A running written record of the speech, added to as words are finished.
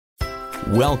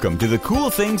Welcome to the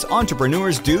Cool Things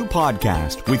Entrepreneurs Do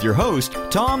podcast with your host,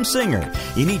 Tom Singer.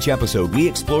 In each episode, we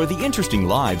explore the interesting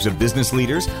lives of business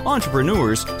leaders,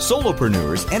 entrepreneurs,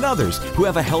 solopreneurs, and others who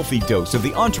have a healthy dose of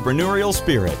the entrepreneurial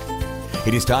spirit.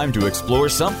 It is time to explore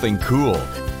something cool.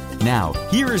 Now,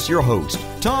 here is your host,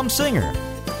 Tom Singer.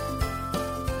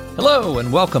 Hello,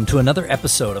 and welcome to another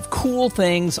episode of Cool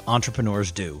Things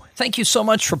Entrepreneurs Do. Thank you so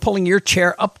much for pulling your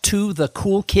chair up to the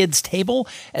Cool Kids table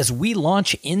as we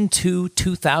launch into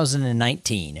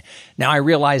 2019. Now, I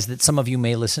realize that some of you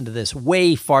may listen to this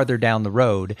way farther down the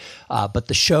road, but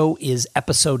the show is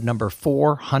episode number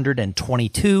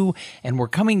 422, and we're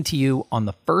coming to you on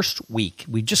the first week.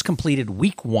 We've just completed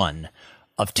week 1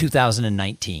 of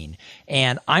 2019.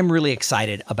 And I'm really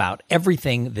excited about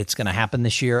everything that's going to happen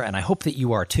this year, and I hope that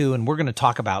you are too. And we're going to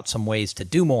talk about some ways to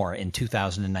do more in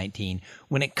 2019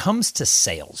 when it comes to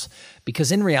sales.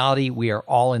 Because in reality, we are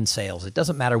all in sales. It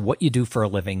doesn't matter what you do for a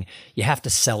living. You have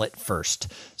to sell it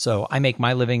first. So I make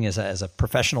my living as a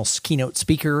professional keynote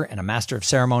speaker and a master of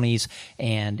ceremonies.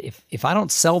 And if I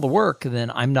don't sell the work,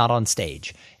 then I'm not on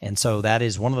stage. And so that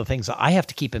is one of the things that I have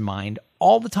to keep in mind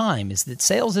all the time, is that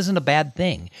sales isn't a bad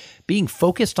thing. Being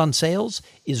focused on sales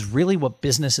is really what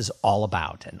business is all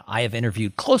about. And I have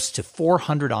interviewed close to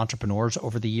 400 entrepreneurs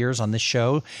over the years on this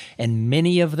show, and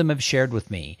many of them have shared with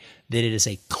me that it is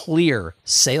a clear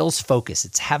sales focus.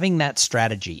 It's having that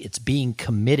strategy. It's being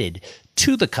committed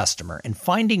to the customer and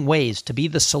finding ways to be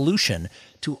the solution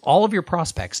to all of your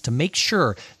prospects to make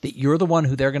sure that you're the one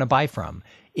who they're going to buy from.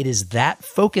 It is that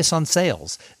focus on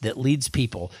sales that leads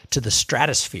people to the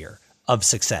stratosphere of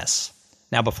success.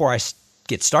 Now, before I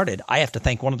get started, I have to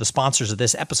thank one of the sponsors of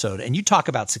this episode. And you talk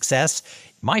about success,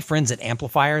 my friends at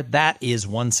Amplifier, that is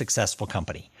one successful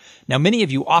company. Now, many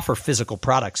of you offer physical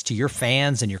products to your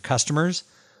fans and your customers,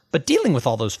 but dealing with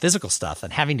all those physical stuff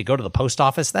and having to go to the post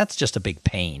office, that's just a big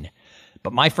pain.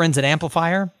 But my friends at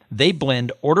Amplifier, they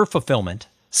blend order fulfillment,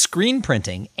 screen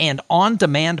printing, and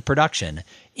on-demand production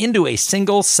into a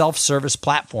single self-service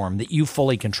platform that you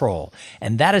fully control.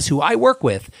 And that is who I work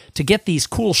with to get these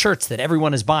cool shirts that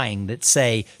everyone is buying that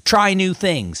say, try new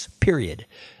things, period.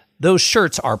 Those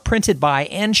shirts are printed by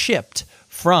and shipped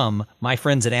from my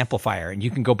friends at Amplifier. And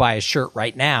you can go buy a shirt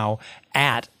right now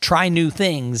at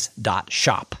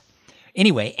trynewthings.shop.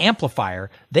 Anyway,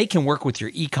 Amplifier, they can work with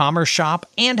your e-commerce shop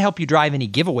and help you drive any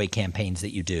giveaway campaigns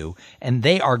that you do. And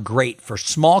they are great for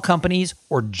small companies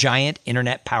or giant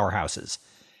internet powerhouses.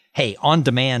 Hey, on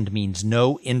demand means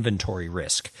no inventory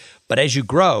risk. But as you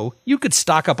grow, you could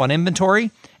stock up on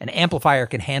inventory, and Amplifier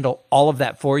can handle all of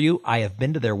that for you. I have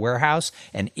been to their warehouse,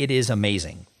 and it is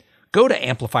amazing. Go to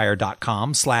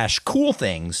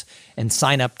amplifier.com/coolthings and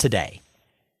sign up today.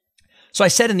 So I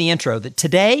said in the intro that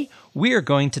today we are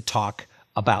going to talk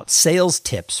about sales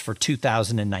tips for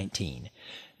 2019.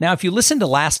 Now, if you listened to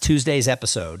last Tuesday's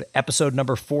episode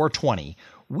number 420,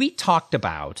 we talked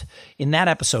about, in that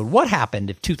episode, what happened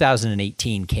if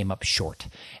 2018 came up short.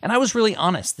 And I was really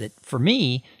honest that for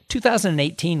me,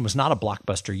 2018 was not a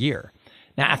blockbuster year.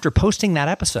 Now, after posting that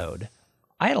episode,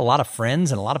 I had a lot of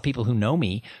friends and a lot of people who know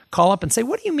me call up and say,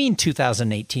 what do you mean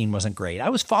 2018 wasn't great? I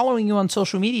was following you on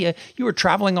social media. You were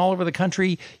traveling all over the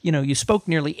country. You spoke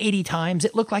nearly 80 times.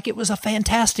 It looked like it was a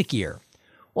fantastic year.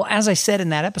 Well, as I said in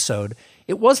that episode,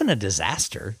 it wasn't a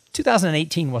disaster.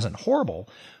 2018 wasn't horrible,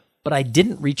 but I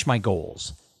didn't reach my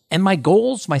goals. And my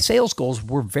sales goals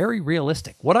were very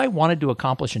realistic. What I wanted to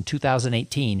accomplish in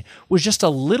 2018 was just a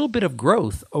little bit of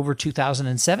growth over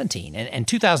 2017. And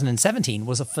 2017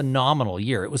 was a phenomenal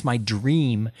year. It was my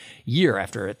dream year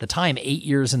after, at the time, 8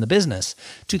 years in the business.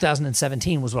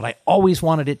 2017 was what I always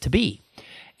wanted it to be.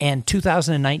 And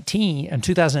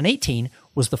 2018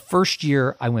 was the first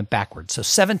year I went backwards. So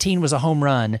 17 was a home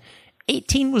run.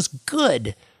 18 was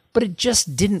good, but it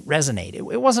just didn't resonate.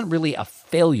 It wasn't really a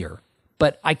failure.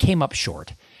 But I came up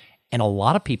short, and a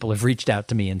lot of people have reached out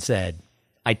to me and said,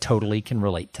 I totally can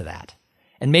relate to that.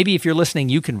 And maybe if you're listening,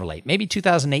 you can relate. Maybe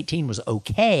 2018 was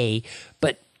okay,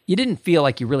 but you didn't feel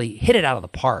like you really hit it out of the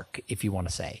park, if you want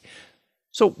to say.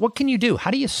 So what can you do?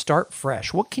 How do you start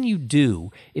fresh? What can you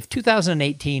do if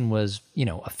 2018 was,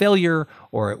 a failure,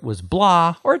 or it was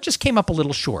blah, or it just came up a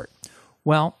little short?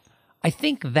 Well, I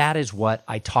think that is what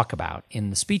I talk about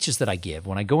in the speeches that I give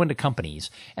when I go into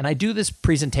companies, and I do this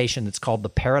presentation that's called the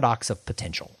Paradox of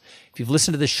Potential. If you've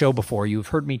listened to this show before, you've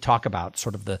heard me talk about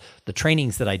sort of the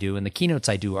trainings that I do and the keynotes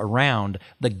I do around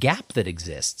the gap that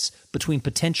exists between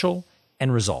potential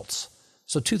and results.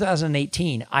 So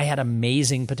 2018, I had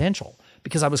amazing potential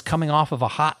because I was coming off of a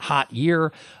hot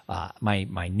year.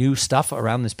 My new stuff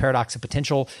around this Paradox of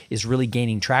Potential is really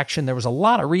gaining traction. There was a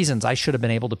lot of reasons I should have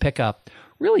been able to pick up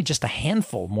really just a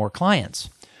handful more clients.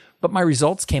 but my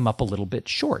results came up a little bit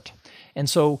short. And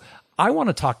so I want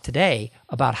to talk today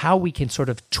about how we can sort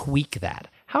of tweak that.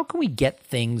 How can we get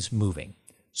things moving?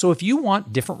 So if you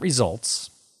want different results,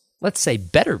 let's say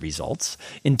better results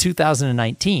in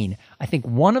 2019, I think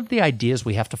one of the ideas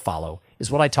we have to follow is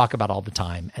what I talk about all the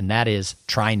time, and that is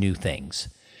try new things.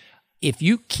 If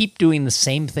you keep doing the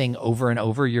same thing over and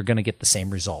over, you're going to get the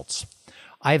same results.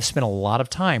 I have spent a lot of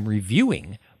time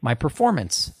reviewing my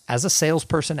performance as a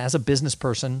salesperson, as a business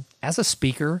person, as a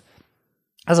speaker,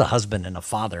 as a husband and a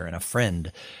father and a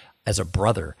friend, as a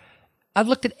brother. I've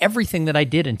looked at everything that I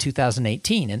did in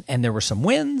 2018, and there were some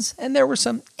wins and there were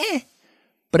some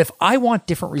But if I want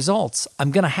different results,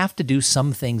 I'm going to have to do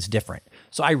some things different.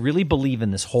 So I really believe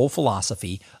in this whole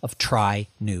philosophy of try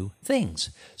new things.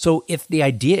 So if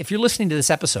you're listening to this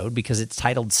episode because it's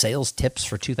titled Sales Tips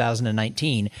for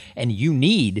 2019, and you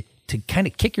need to kind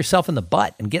of kick yourself in the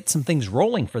butt and get some things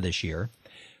rolling for this year,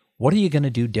 what are you going to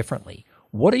do differently?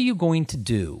 What are you going to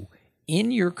do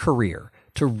in your career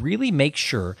to really make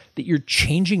sure that you're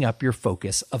changing up your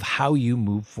focus of how you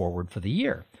move forward for the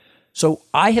year? So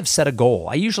I have set a goal.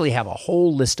 I usually have a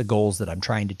whole list of goals that I'm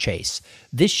trying to chase.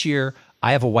 This year,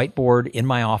 I have a whiteboard in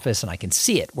my office and I can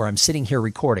see it where I'm sitting here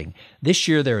recording. This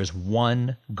year, there is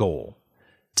one goal: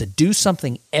 to do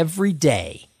something every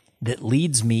day that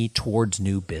leads me towards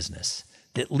new business,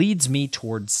 that leads me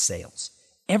towards sales.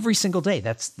 Every single day.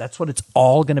 That's what it's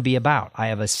all going to be about. I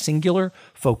have a singular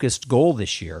focused goal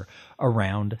this year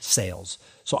around sales.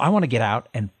 So I want to get out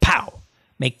and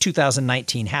make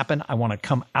 2019 happen. I want to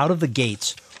come out of the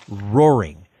gates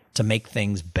roaring to make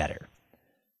things better.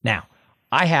 Now,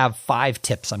 I have 5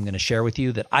 tips I'm going to share with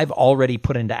you that I've already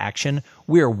put into action.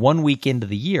 We're 1 week into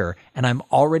the year, and I'm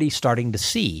already starting to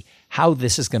see how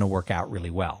this is going to work out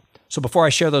really well. So before I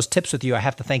share those tips with you, I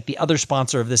have to thank the other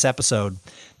sponsor of this episode.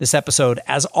 This episode,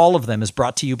 as all of them, is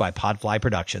brought to you by Podfly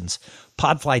Productions.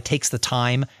 Podfly takes the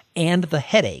time and the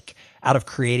headache out of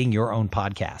creating your own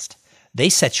podcast. They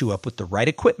set you up with the right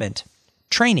equipment,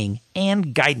 training,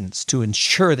 and guidance to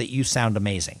ensure that you sound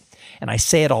amazing. And I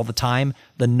say it all the time,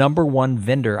 the number one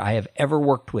vendor I have ever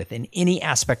worked with in any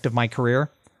aspect of my career,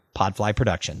 Podfly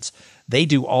Productions. They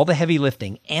do all the heavy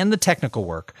lifting and the technical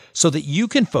work so that you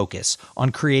can focus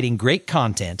on creating great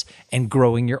content and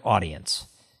growing your audience.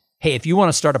 Hey, if you want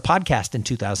to start a podcast in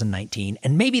 2019,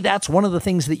 and maybe that's one of the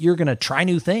things that you're going to try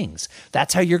new things,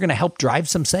 that's how you're going to help drive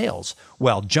some sales.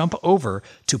 Well, jump over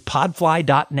to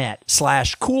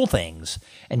podfly.net/coolthings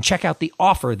and check out the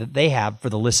offer that they have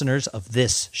for the listeners of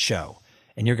this show,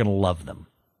 and you're going to love them.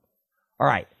 All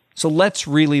right, so let's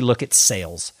really look at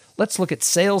sales. Let's look at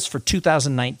sales for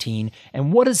 2019,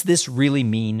 and what does this really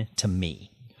mean to me?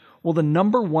 Well, the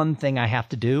number one thing I have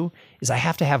to do is I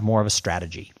have to have more of a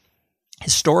strategy.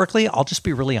 Historically, I'll just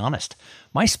be really honest.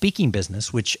 My speaking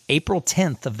business, which April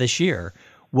 10th of this year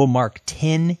will mark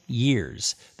 10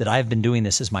 years that I've been doing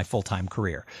this as my full-time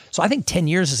career. So I think 10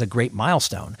 years is a great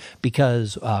milestone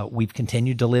because we've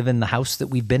continued to live in the house that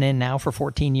we've been in now for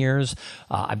 14 years.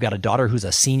 I've got a daughter who's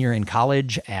a senior in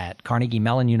college at Carnegie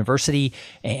Mellon University,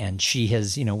 and she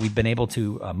has, we've been able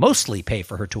to mostly pay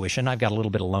for her tuition. I've got a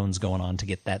little bit of loans going on to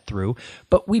get that through,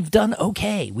 but we've done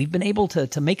okay. We've been able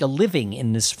to make a living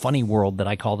in this funny world that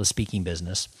I call the speaking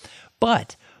business.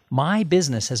 But my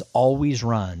business has always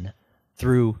run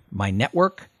through my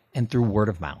network and through word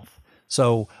of mouth.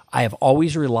 So I have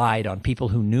always relied on people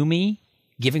who knew me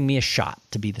giving me a shot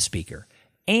to be the speaker.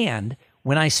 And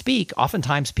when I speak,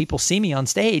 oftentimes people see me on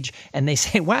stage and they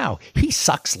say, wow, he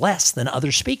sucks less than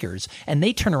other speakers. And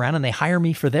they turn around and they hire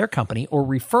me for their company or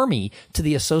refer me to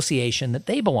the association that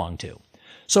they belong to.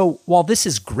 So while this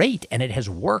is great and it has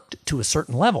worked to a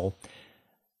certain level,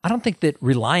 I don't think that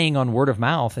relying on word of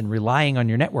mouth and relying on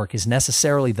your network is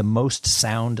necessarily the most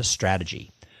sound strategy.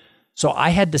 So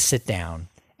I had to sit down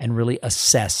and really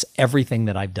assess everything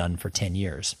that I've done for 10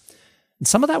 years. And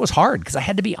some of that was hard because I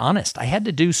had to be honest. I had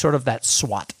to do sort of that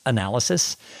SWOT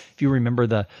analysis. If you remember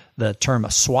the term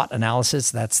SWOT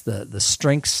analysis, that's the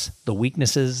strengths, the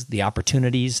weaknesses, the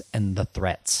opportunities, and the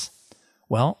threats.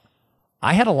 Well,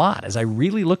 I had a lot. As I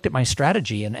really looked at my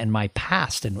strategy and my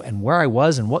past and where I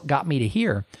was and what got me to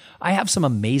here, I have some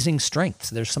amazing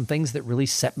strengths. There's some things that really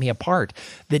set me apart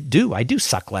I do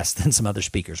suck less than some other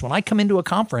speakers. When I come into a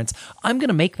conference, I'm going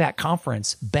to make that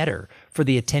conference better for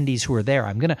the attendees who are there.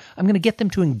 I'm going to get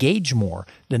them to engage more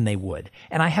than they would.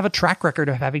 And I have a track record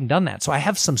of having done that. So I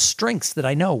have some strengths that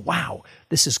I know, wow,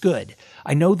 this is good.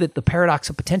 I know that the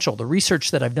paradox of potential, the research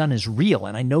that I've done is real,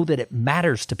 and I know that it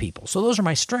matters to people. So those are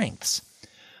my strengths.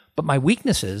 But my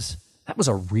weaknesses, that was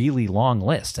a really long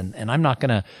list. And I'm not going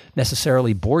to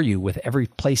necessarily bore you with every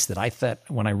place that I thought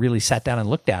when I really sat down and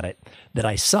looked at it that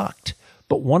I sucked.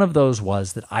 But one of those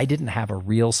was that I didn't have a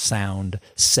real sound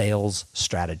sales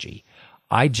strategy.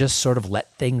 I just sort of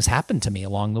let things happen to me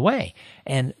along the way.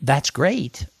 And that's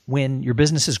great when your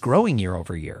business is growing year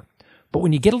over year. But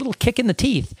when you get a little kick in the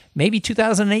teeth, maybe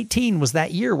 2018 was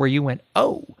that year where you went,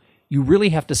 oh, you really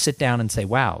have to sit down and say,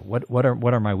 wow, what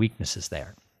are my weaknesses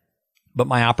there? But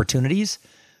my opportunities,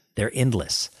 they're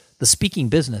endless. The speaking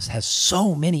business has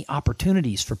so many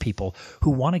opportunities for people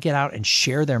who want to get out and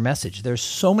share their message. There's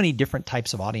so many different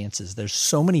types of audiences. There's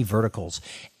so many verticals.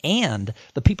 And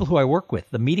the people who I work with,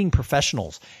 the meeting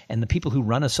professionals and the people who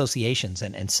run associations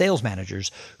and sales managers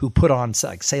who put on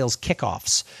like sales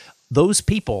kickoffs, those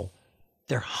people,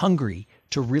 they're hungry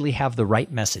to really have the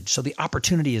right message. So the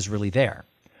opportunity is really there.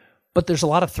 But there's a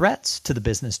lot of threats to the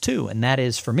business too. And that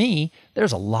is, for me,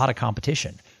 there's a lot of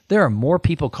competition. There are more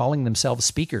people calling themselves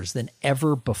speakers than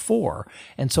ever before.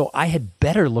 And so I had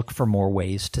better look for more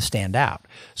ways to stand out.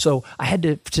 So I had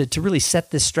to really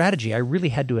set this strategy. I really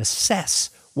had to assess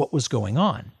what was going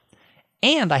on.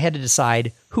 And I had to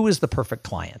decide who is the perfect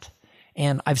client.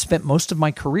 And I've spent most of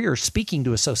my career speaking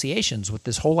to associations with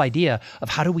this whole idea of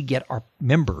how do we get our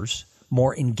members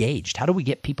more engaged? How do we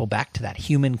get people back to that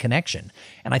human connection?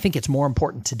 And I think it's more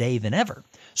important today than ever.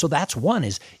 So that's one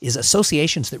is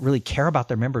associations that really care about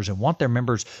their members and want their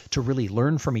members to really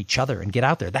learn from each other and get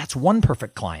out there. That's one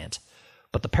perfect client.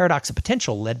 But the paradox of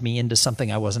potential led me into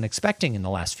something I wasn't expecting in the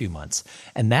last few months,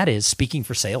 and that is speaking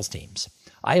for sales teams.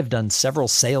 I have done several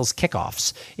sales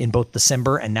kickoffs in both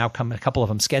December and now a couple of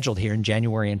them scheduled here in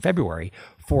January and February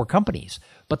for companies.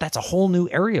 But that's a whole new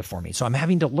area for me. So I'm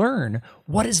having to learn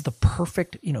what is the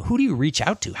perfect, who do you reach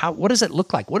out to? What does it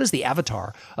look like? What is the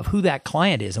avatar of who that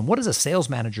client is? And what does a sales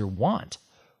manager want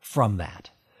from that?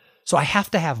 So I have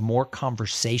to have more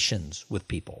conversations with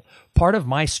people. Part of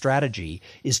my strategy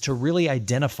is to really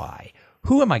identify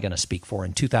who am I going to speak for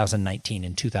in 2019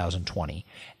 and 2020?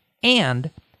 And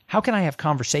how can I have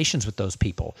conversations with those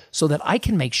people so that I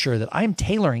can make sure that I'm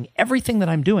tailoring everything that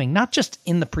I'm doing, not just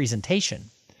in the presentation,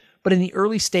 but in the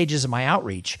early stages of my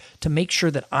outreach to make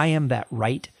sure that I am that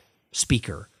right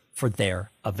speaker for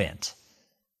their event.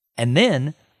 And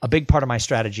then a big part of my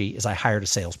strategy is I hired a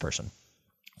salesperson.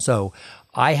 So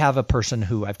I have a person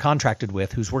who I've contracted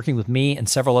with who's working with me and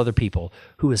several other people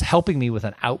who is helping me with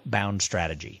an outbound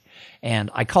strategy. And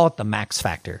I call it the Max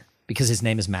Factor because his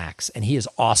name is Max and he is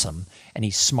awesome and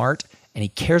he's smart and he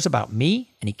cares about me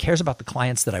and he cares about the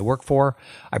clients that I work for.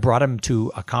 I brought him to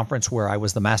a conference where I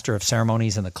was the master of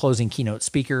ceremonies and the closing keynote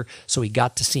speaker, so he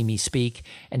got to see me speak.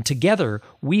 And together,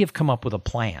 we have come up with a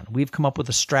plan. We've come up with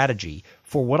a strategy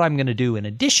for what I'm going to do in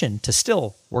addition to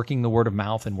still working the word of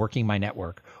mouth and working my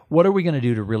network. What are we going to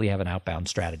do to really have an outbound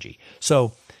strategy?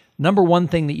 So number one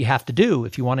thing that you have to do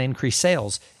if you want to increase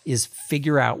sales is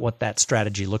figure out what that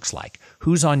strategy looks like.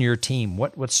 Who's on your team?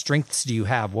 What strengths do you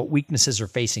have? What weaknesses are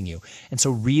facing you? And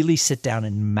so really sit down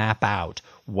and map out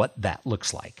what that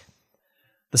looks like.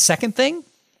 The second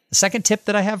tip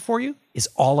that I have for you is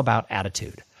all about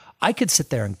attitude. I could sit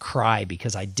there and cry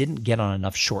because I didn't get on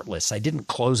enough shortlists. I didn't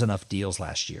close enough deals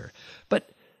last year. But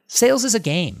sales is a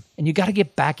game, and you got to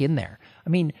get back in there. I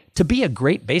mean, to be a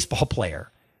great baseball player,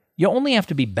 you only have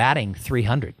to be batting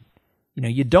 300.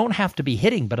 You don't have to be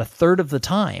hitting but a third of the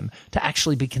time to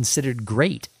actually be considered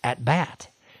great at bat.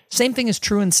 Same thing is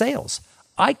true in sales.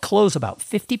 I close about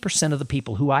 50% of the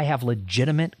people who I have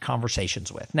legitimate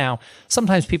conversations with. Now,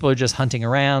 sometimes people are just hunting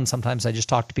around. Sometimes I just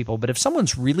talk to people. But if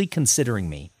someone's really considering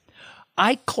me,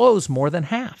 I close more than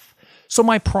half. So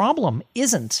my problem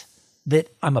isn't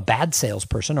that I'm a bad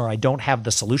salesperson or I don't have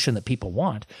the solution that people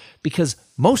want, because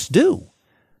most do.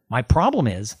 My problem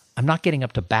is I'm not getting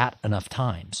up to bat enough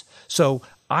times. So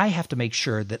I have to make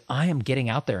sure that I am getting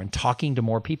out there and talking to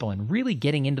more people and really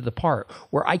getting into the part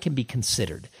where I can be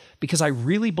considered, because I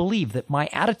really believe that my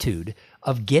attitude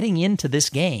of getting into this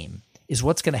game is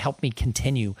what's going to help me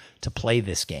continue to play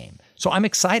this game. So I'm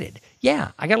excited.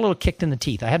 Yeah, I got a little kicked in the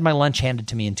teeth. I had my lunch handed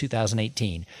to me in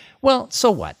 2018. Well,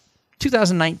 so what?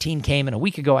 2019 came, and a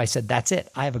week ago I said, that's it.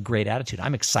 I have a great attitude.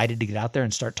 I'm excited to get out there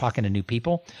and start talking to new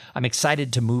people. I'm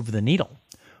excited to move the needle.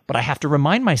 But I have to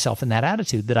remind myself in that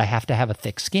attitude that I have to have a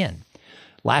thick skin.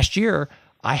 Last year,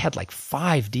 I had like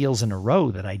 5 deals in a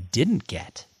row that I didn't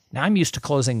get. Now I'm used to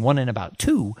closing one in about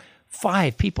 2.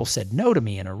 5 people said no to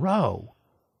me in a row.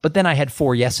 But then I had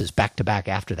 4 yeses back to back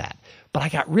after that. But I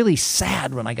got really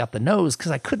sad when I got the no's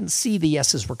because I couldn't see the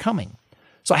yeses were coming.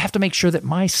 So I have to make sure that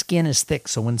my skin is thick.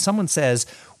 So when someone says,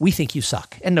 we think you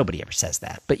suck, and nobody ever says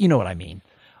that, but you know what I mean,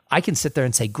 I can sit there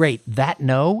and say, great, that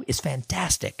no is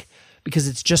fantastic, because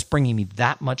it's just bringing me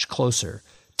that much closer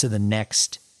to the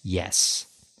next yes.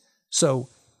 So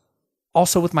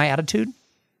also with my attitude,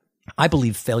 I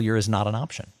believe failure is not an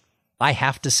option. I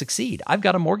have to succeed. I've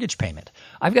got a mortgage payment.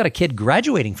 I've got a kid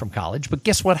graduating from college, but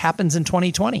guess what happens in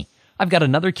 2020? I've got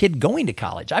another kid going to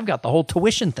college. I've got the whole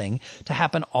tuition thing to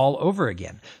happen all over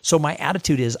again. So my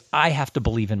attitude is I have to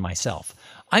believe in myself.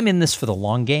 I'm in this for the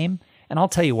long game. And I'll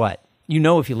tell you what,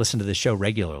 if you listen to this show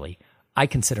regularly, I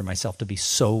consider myself to be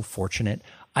so fortunate.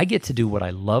 I get to do what I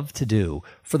love to do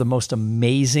for the most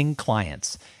amazing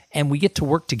clients. And we get to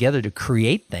work together to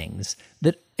create things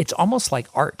that it's almost like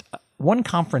art. One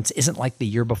conference isn't like the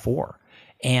year before.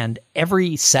 And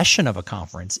every session of a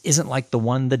conference isn't like the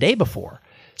one the day before.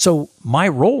 So my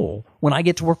role when I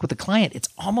get to work with a client,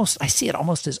 I see it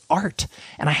almost as art.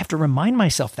 And I have to remind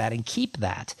myself that and keep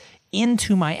that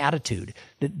into my attitude,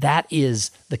 that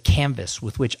is the canvas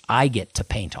with which I get to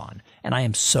paint on. And I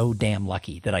am so damn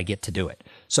lucky that I get to do it.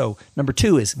 So number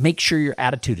 2 is make sure your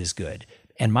attitude is good.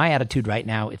 And my attitude right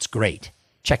now, it's great.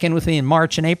 Check in with me in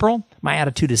March and April. My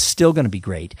attitude is still going to be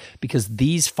great because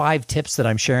these 5 tips that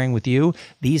I'm sharing with you,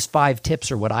 these 5 tips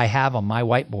are what I have on my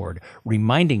whiteboard,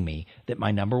 reminding me that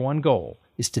my number 1 goal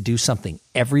is to do something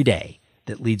every day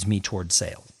that leads me towards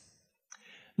sales.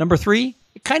 Number 3,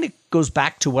 it kind of goes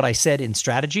back to what I said in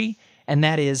strategy, and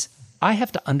that is I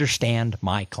have to understand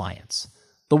my clients.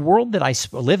 The world that I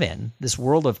live in, this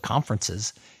world of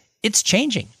conferences, it's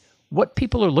changing. What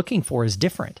people are looking for is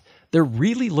different. They're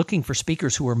really looking for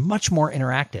speakers who are much more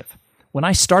interactive. When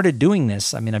I started doing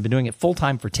this, I've been doing it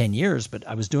full-time for 10 years, but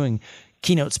I was doing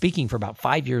keynote speaking for about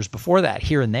 5 years before that,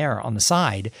 here and there on the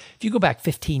side. If you go back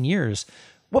 15 years,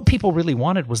 what people really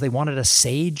wanted was they wanted a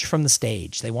sage from the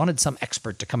stage. They wanted some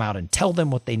expert to come out and tell them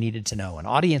what they needed to know. And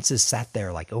audiences sat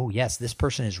there like, oh yes, this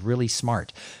person is really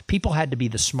smart. People had to be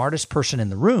the smartest person in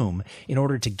the room in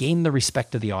order to gain the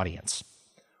respect of the audience.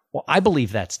 Well, I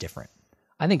believe that's different.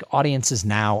 I think audiences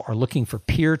now are looking for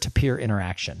peer-to-peer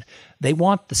interaction. They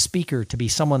want the speaker to be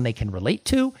someone they can relate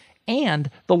to, and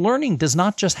the learning does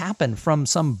not just happen from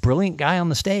some brilliant guy on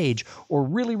the stage or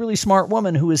really, really smart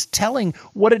woman who is telling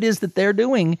what it is that they're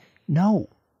doing. No.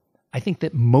 I think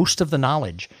that most of the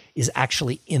knowledge is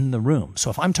actually in the room. So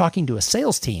if I'm talking to a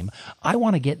sales team, I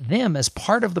want to get them as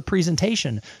part of the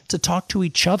presentation to talk to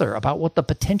each other about what the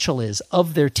potential is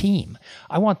of their team.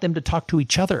 I want them to talk to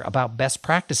each other about best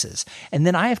practices. And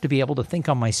then I have to be able to think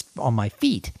on my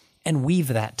feet and weave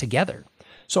that together.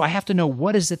 So I have to know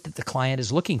what is it that the client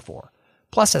is looking for.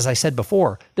 Plus, as I said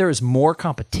before, there is more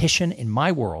competition in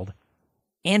my world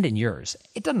and in yours.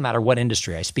 It doesn't matter what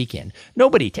industry I speak in.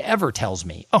 Nobody ever tells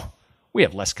me, oh, we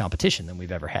have less competition than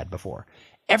we've ever had before.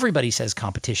 Everybody says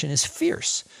competition is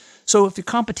fierce. So if the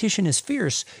competition is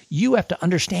fierce, you have to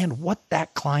understand what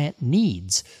that client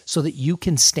needs so that you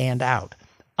can stand out.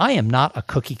 I am not a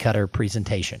cookie cutter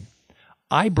presentation.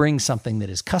 I bring something that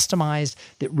is customized,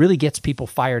 that really gets people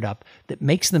fired up, that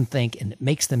makes them think and that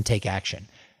makes them take action.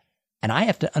 And I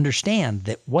have to understand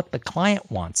that what the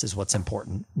client wants is what's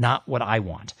important, not what I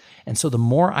want. And so the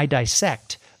more I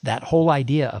dissect that whole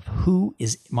idea of who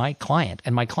is my client,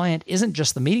 and my client isn't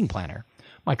just the meeting planner.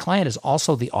 My client is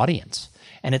also the audience,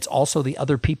 and it's also the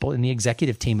other people in the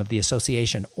executive team of the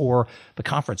association or the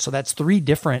conference. So that's 3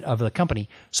 different of the company.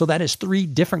 So that is 3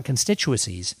 different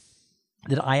constituencies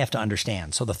that I have to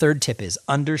understand. So the 3rd tip is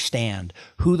understand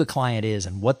who the client is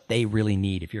and what they really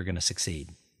need if you're going to succeed.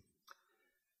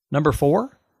 Number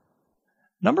 4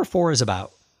 is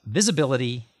about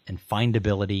visibility and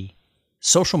findability,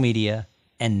 social media,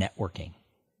 and networking.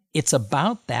 It's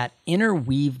about that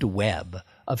interweaved web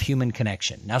of human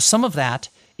connection. Now, some of that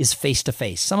is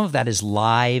face-to-face. Some of that is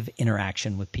live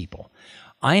interaction with people.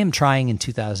 I am trying in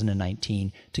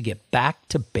 2019 to get back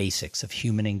to basics of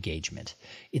human engagement.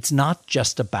 It's not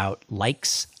just about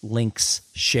likes, links,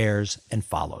 shares, and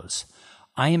follows.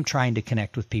 I am trying to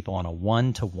connect with people on a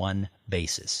one-to-one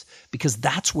basis because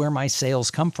that's where my sales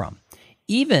come from.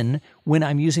 Even when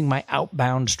I'm using my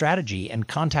outbound strategy and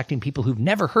contacting people who've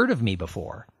never heard of me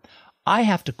before, I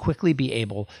have to quickly be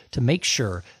able to make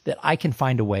sure that I can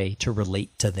find a way to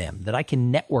relate to them, that I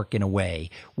can network in a way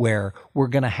where we're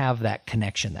going to have that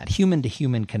connection, that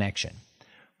human-to-human connection.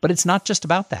 But it's not just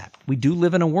about that. We do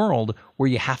live in a world where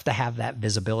you have to have that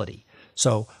visibility.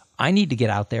 So I need to get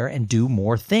out there and do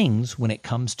more things when it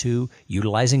comes to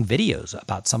utilizing videos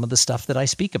about some of the stuff that I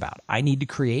speak about. I need to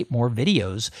create more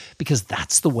videos because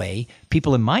that's the way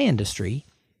people in my industry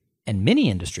and many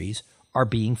industries are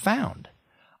being found.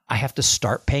 I have to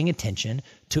start paying attention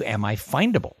to, am I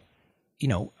findable?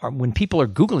 When people are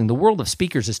Googling, the world of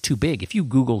speakers is too big. If you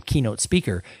Google keynote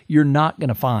speaker, you're not going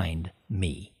to find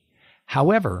me.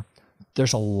 However,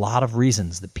 there's a lot of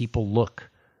reasons that people look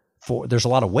for, there's a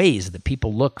lot of ways that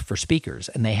people look for speakers,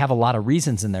 and they have a lot of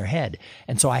reasons in their head.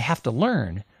 And so I have to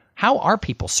learn how are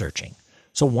people searching?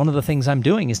 So one of the things I'm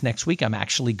doing is next week I'm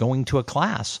actually going to a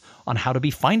class on how to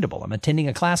be findable. I'm attending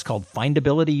a class called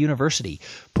Findability University,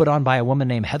 put on by a woman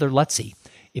named Heather Lutzy.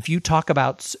 If you talk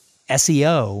about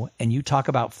SEO and you talk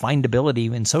about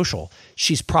findability in social,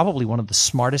 she's probably one of the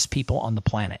smartest people on the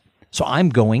planet. So I'm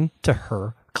going to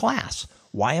her class.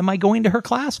 Why am I going to her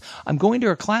class? I'm going to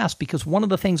her class because one of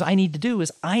the things I need to do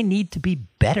is I need to be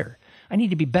better. I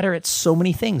need to be better at so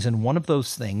many things. And one of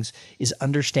those things is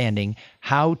understanding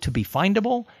how to be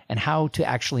findable and how to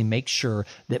actually make sure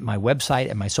that my website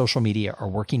and my social media are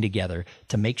working together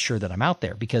to make sure that I'm out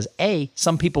there. Because A,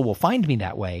 some people will find me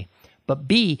that way. But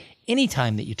B,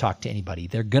 anytime that you talk to anybody,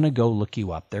 they're going to go look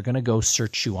you up. They're going to go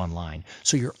search you online.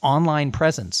 So your online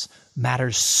presence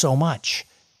matters so much.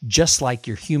 Just like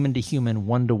your human-to-human,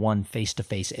 one-to-one,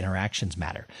 face-to-face interactions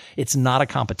matter. It's not a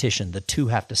competition. The two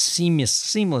have to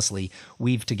seamlessly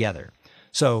weave together.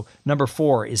 So number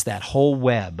 4 is that whole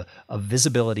web of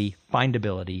visibility,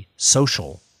 findability,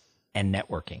 social, and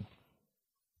networking.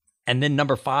 And then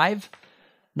number 5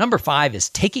 is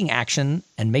taking action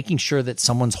and making sure that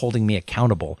someone's holding me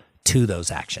accountable to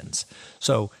those actions.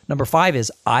 So number 5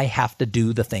 is I have to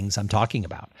do the things I'm talking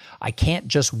about. I can't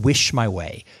just wish my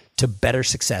way to better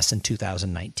success in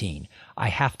 2019. I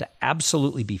have to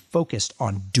absolutely be focused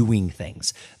on doing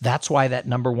things. That's why that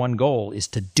number 1 goal is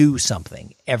to do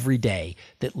something every day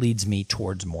that leads me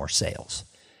towards more sales.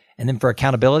 And then for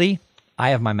accountability, I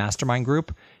have my mastermind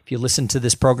group. If you listen to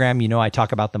this program, you know I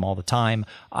talk about them all the time.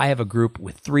 I have a group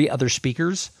with 3 other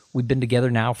speakers. We've been together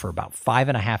now for about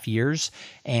 5.5 years,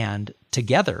 and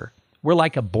together we're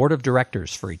like a board of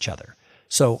directors for each other.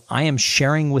 So I am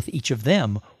sharing with each of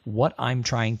them what I'm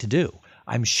trying to do.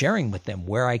 I'm sharing with them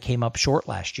where I came up short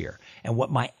last year and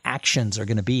what my actions are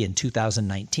going to be in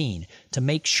 2019 to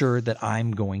make sure that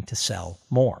I'm going to sell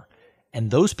more. And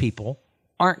those people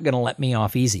aren't going to let me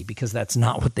off easy because that's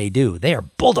not what they do. They are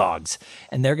bulldogs,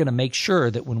 and they're going to make sure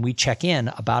that when we check in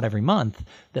about every month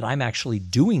that I'm actually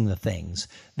doing the things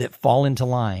that fall into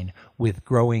line with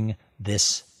growing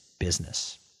this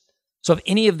business. So if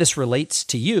any of this relates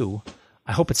to you,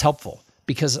 I hope it's helpful,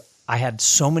 because I had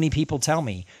so many people tell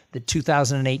me that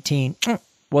 2018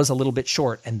 was a little bit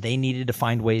short and they needed to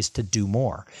find ways to do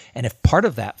more. And if part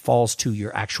of that falls to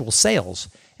your actual sales,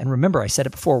 and remember, I said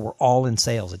it before, we're all in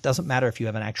sales. It doesn't matter if you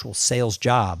have an actual sales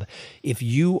job. If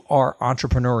you are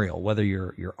entrepreneurial, whether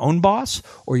you're your own boss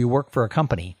or you work for a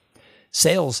company,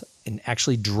 sales and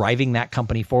actually driving that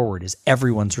company forward is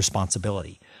everyone's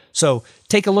responsibility. So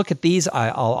take a look at these.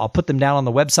 I'll put them down on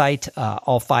the website,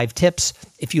 all 5 tips.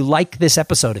 If you like this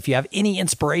episode, if you have any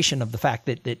inspiration of the fact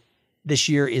that this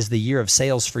year is the year of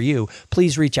sales for you,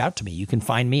 please reach out to me. You can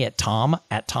find me at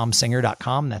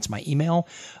tom@tomsinger.com. That's my email.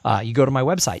 You go to my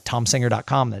website,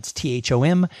 tomsinger.com. That's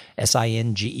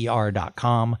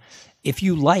THOMSINGER.com. If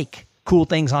you like Cool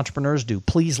Things Entrepreneurs Do,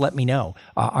 please let me know.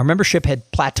 Our membership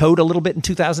had plateaued a little bit in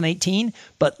 2018,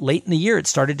 but late in the year, it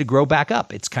started to grow back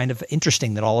up. It's kind of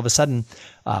interesting that all of a sudden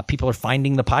people are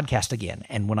finding the podcast again.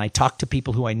 And when I talk to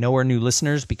people who I know are new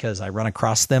listeners, because I run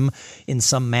across them in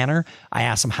some manner, I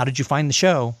ask them, how did you find the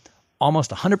show?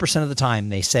 Almost 100% of the time,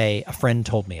 they say, a friend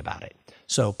told me about it.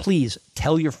 So please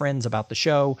tell your friends about the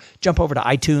show. Jump over to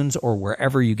iTunes or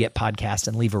wherever you get podcasts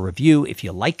and leave a review if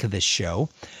you like this show.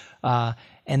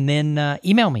 And then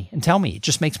email me and tell me. It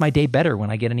just makes my day better when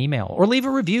I get an email. Or leave a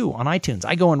review on iTunes.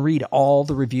 I go and read all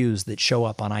the reviews that show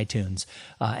up on iTunes,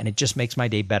 and it just makes my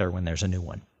day better when there's a new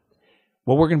one.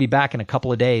 Well, we're going to be back in a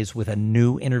couple of days with a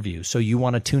new interview, so you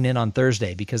want to tune in on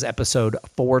Thursday because episode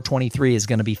 423 is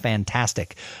going to be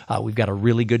fantastic. We've got a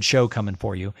really good show coming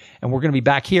for you, and we're going to be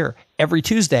back here every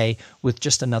Tuesday with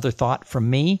just another thought from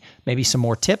me, maybe some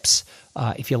more tips.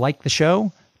 If you like the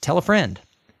show, tell a friend.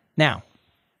 Now,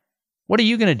 what are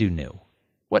you going to do new?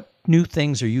 What new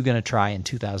things are you going to try in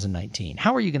 2019?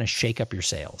 How are you going to shake up your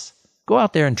sales? Go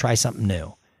out there and try something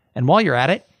new. And while you're at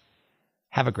it,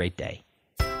 have a great day.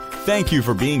 Thank you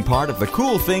for being part of the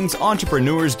Cool Things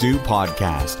Entrepreneurs Do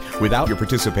podcast. Without your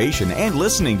participation and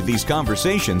listening to these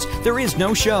conversations, there is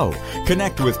no show.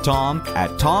 Connect with Tom at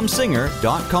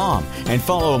tomsinger.com and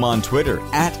follow him on Twitter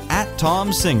at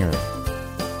 @TomSinger.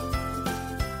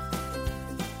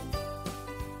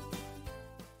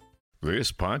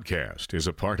 This podcast is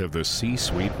a part of the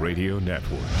C-Suite Radio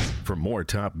Network. For more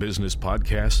top business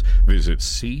podcasts, visit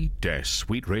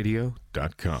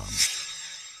c-suiteradio.com.